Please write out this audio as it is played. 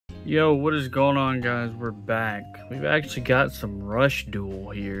Yo, what is going on, guys? We're back. We've actually got some Rush Duel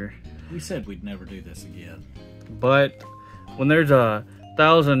here. We said we'd never do this again. But when there's a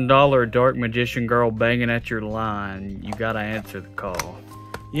 $1,000 dark magician girl banging at your line, you gotta answer the call.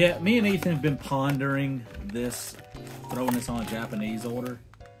 Yeah, me and Ethan have been pondering this, throwing this on a Japanese order.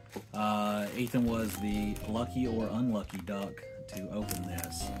 Ethan was the lucky or unlucky duck to open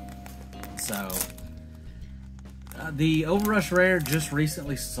this. So, the Overrush Rare just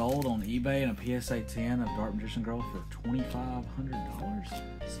recently sold on eBay in a PSA 10 of Dark Magician Girl for $2,500.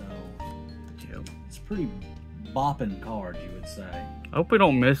 So, Yep. it's a pretty bopping card, you would say. I hope we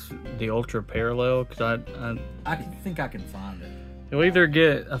don't miss the Ultra Parallel, because I think I can find it. you'll either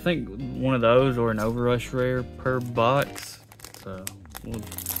get, I think, one of those or an Overrush Rare per box. So,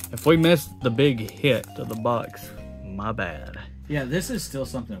 if we miss the big hit of the box, my bad. Yeah, this is still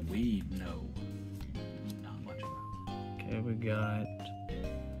something we know not much about. Okay, we got...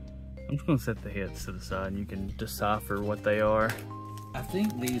 I'm just going to set the hits to the side and you can decipher what they are. I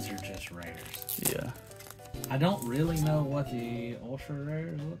think these are just rares. Yeah. I don't really know what the ultra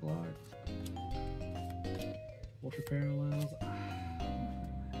rares look like. Ultra parallels. I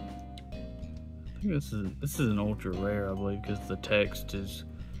think this is an ultra rare, I believe, because the text is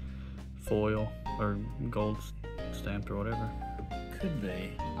foil or gold stamped or whatever. Could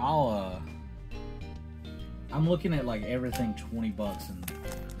be. I'm looking at like everything $20 and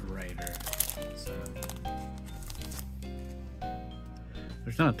greater. So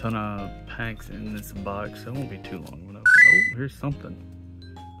There's not a ton of packs in this box, so it won't be too long. Oh, here's something.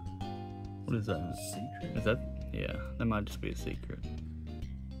 What is that? secret. Is that? Yeah, that might just be a secret.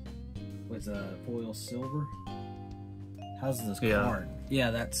 Was foil silver? How's this Yeah. card?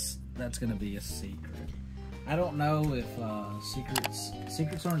 Yeah, that's gonna be a secret. I don't know if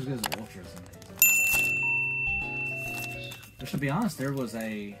secrets aren't as good as ultras in these. But to be honest, there was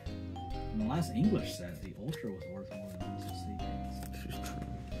in the last English set, the ultra was worth more than most of secrets. This is true.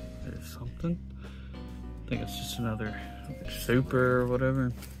 There's something. I think it's just another super or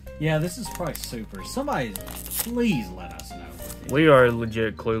whatever. Yeah, this is probably super. Somebody, please let us know. We are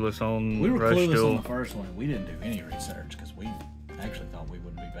legit clueless on We were Rush clueless Duel. on the first one. We didn't do any research because we actually thought we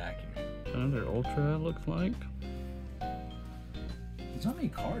wouldn't be back here. Another ultra, it looks like. There's not many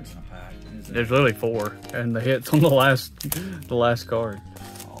cards in a pack, is there? There's literally 4, and the hits on the last card.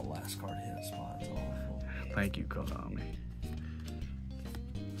 Oh, last card hit spot's awful. Thank you, Konami.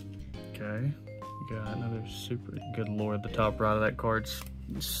 Okay, we got another super. Good lord, the top right of that card's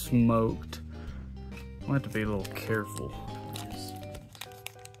smoked. I'll have to be a little careful.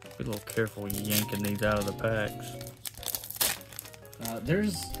 Be a little careful yanking these out of the packs.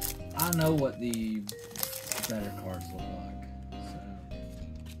 I know what the better cards look like.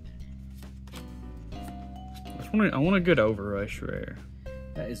 I want a good Overrush Rare.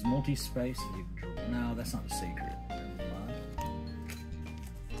 That is multi-space. No, that's not the secret. Never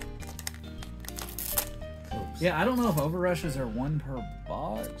mind. Yeah, I don't know if Overrushes are 1 per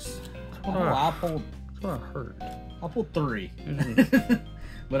box. I pulled That's what I heard. 3.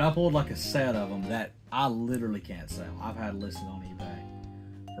 But I pulled like a set of them that I literally can't sell. I've had listed on eBay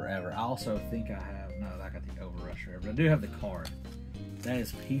forever. I also think I have, no, I got the Overrush Rare, but I do have the card. That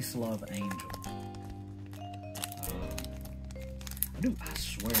is Peace Love Angel. I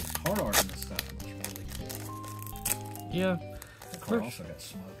swear the card art in this stuff looks really cool. Yeah. The card also got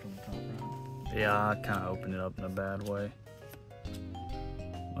smoked on the top right. Yeah, I kind of opened it up in a bad way.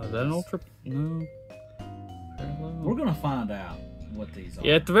 Oh, is that an ultra? No. We're gonna find out what these are.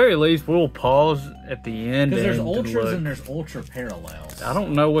 Yeah, at the very least, we'll pause at the end. Because there's ultras and there's ultra parallels. I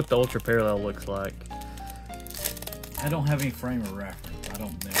don't know what the ultra parallel looks like. I don't have any frame of reference. I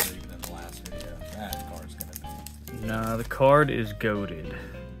don't remember even in the last video. That card's gonna be. Nah, the card is goated.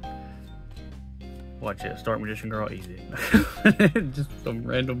 Watch this, Dark Magician Girl, easy. Just some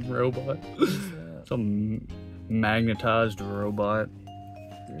random robot. Some magnetized robot.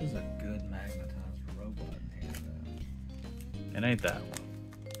 There's a good magnetized robot in here, though. It ain't that one.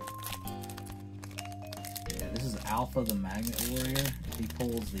 Yeah, this is Alpha the Magnet Warrior. He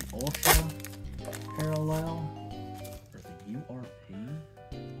pulls the Ultra Parallel. Or the URP.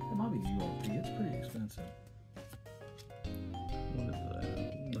 It might be the URP. It's pretty expensive. What is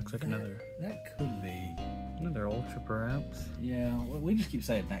that? Looks like another could be. Another ultra, perhaps? Yeah, we just keep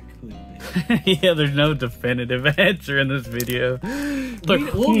saying that could be. Yeah, there's no definitive answer in this video.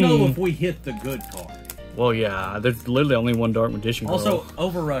 We'll know if we hit the good card. Well, yeah, there's literally only one Dark Magician Girl. Also,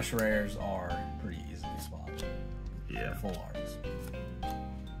 Overrush Rares are pretty easy to spot. Yeah. Full arts.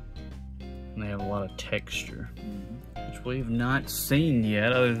 And they have a lot of texture, which we've not seen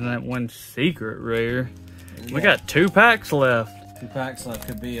yet, other than that one secret rare. We got 2 packs left. 2-pack, so it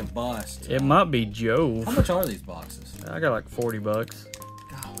could be a bust. It might be Joe. How much are these boxes? I got like $40.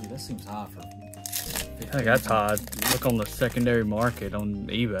 Golly, that seems high for. I think that's high. Look on the secondary market on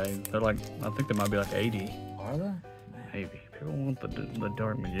eBay. They're like, I think they might be like 80. Are they? Man. Maybe. People want the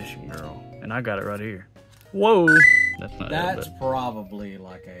Dark Magician Girl. And I got it right here. Whoa! That's not That's it, probably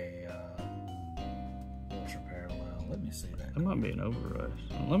like a ultra parallel. Let me see that. That might be an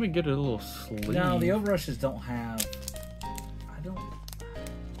Overrush. Let me get a little sleeve. No, the Overrushes don't have.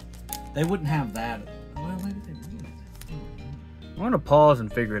 They wouldn't have that. Well, maybe they would. I'm gonna pause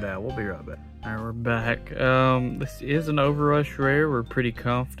and figure it out. We'll be right back. Alright, we're back. This is an Overrush rare. We're pretty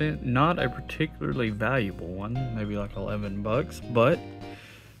confident. Not a particularly valuable one. Maybe like 11 bucks. But,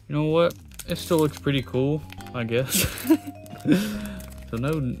 you know what? It still looks pretty cool, I guess. So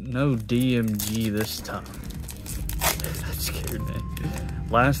no DMG this time. That scared me.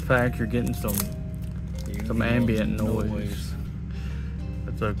 Last pack, you're getting some ambient noise.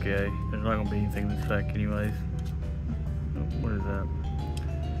 That's okay. There's not gonna be anything this pack anyways. What is that?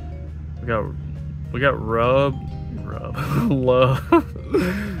 We got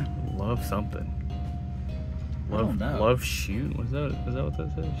love something. Love shoot. Is that what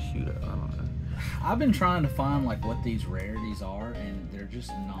that says? Shoot. I don't know. I've been trying to find like what these rarities are, and they're just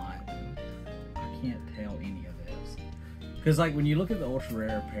not. I can't tell any of this. Because like when you look at the ultra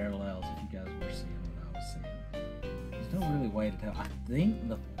rare parallels, if you guys were seeing what I was seeing, there's no really way to tell. I think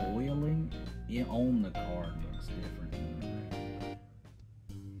the foiling on the card looks different than the rare.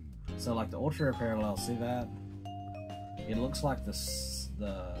 So like the ultra rare parallel, see that? It looks like the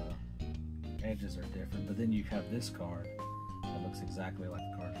edges are different, but then you have this card that looks exactly like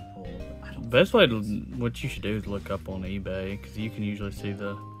the card you pulled. But I don't. Best way what you should do is look up on eBay because you can usually see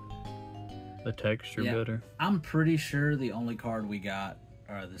the texture better. I'm pretty sure the only card we got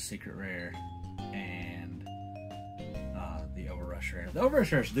are the secret rare and the Overrush rare. The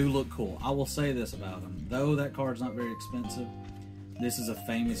Overrush rares do look cool. I will say this about them, though that card's not very expensive. This is a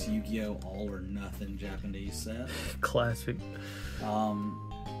famous Yu-Gi-Oh! All or Nothing Japanese set. Classic.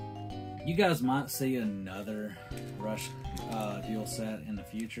 You guys might see another Rush Duel set in the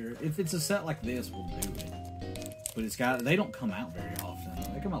future. If it's a set like this, we'll do it. But they don't come out very often.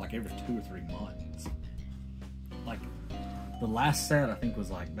 They come out like every 2 or 3 months. Like, the last set I think was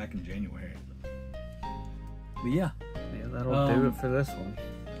like back in January. But yeah. Yeah, that'll do it for this one.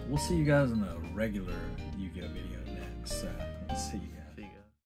 We'll see you guys in a regular Yu-Gi-Oh! Video next. See you guys.